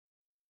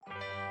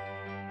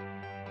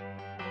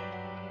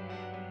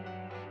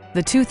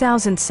the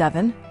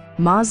 2007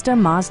 Mazda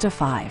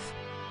Mazda5.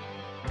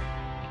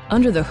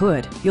 Under the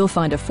hood, you'll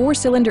find a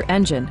 4-cylinder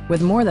engine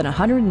with more than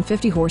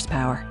 150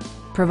 horsepower,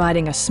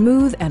 providing a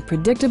smooth and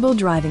predictable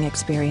driving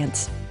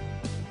experience.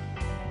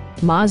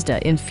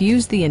 Mazda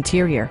infused the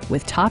interior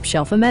with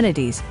top-shelf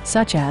amenities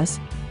such as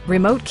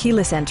remote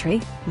keyless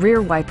entry,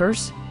 rear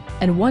wipers,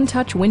 and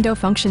one-touch window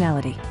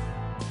functionality.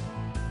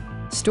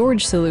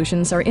 Storage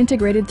solutions are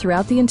integrated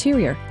throughout the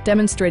interior,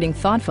 demonstrating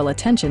thoughtful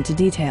attention to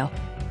detail.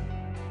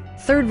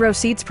 Third-row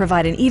seats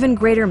provide an even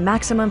greater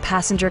maximum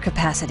passenger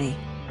capacity.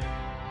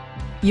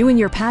 You and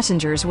your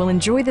passengers will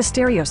enjoy the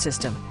stereo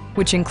system,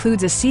 which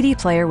includes a CD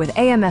player with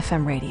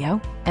AM/FM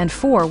radio and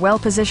 4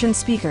 well-positioned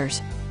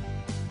speakers.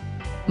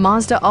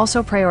 Mazda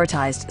also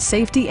prioritized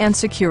safety and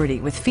security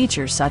with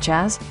features such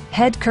as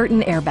head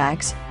curtain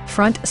airbags,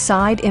 front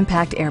side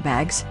impact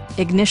airbags,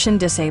 ignition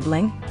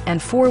disabling, and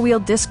 4-wheel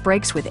disc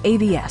brakes with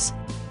ABS.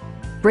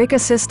 Brake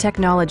Assist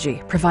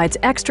technology provides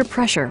extra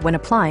pressure when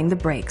applying the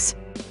brakes.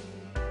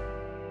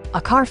 A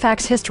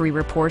Carfax history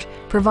report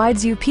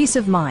provides you peace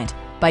of mind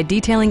by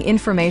detailing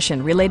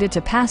information related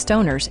to past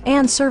owners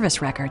and service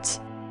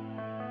records.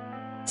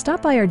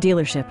 Stop by our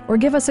dealership or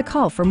give us a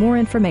call for more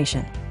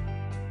information.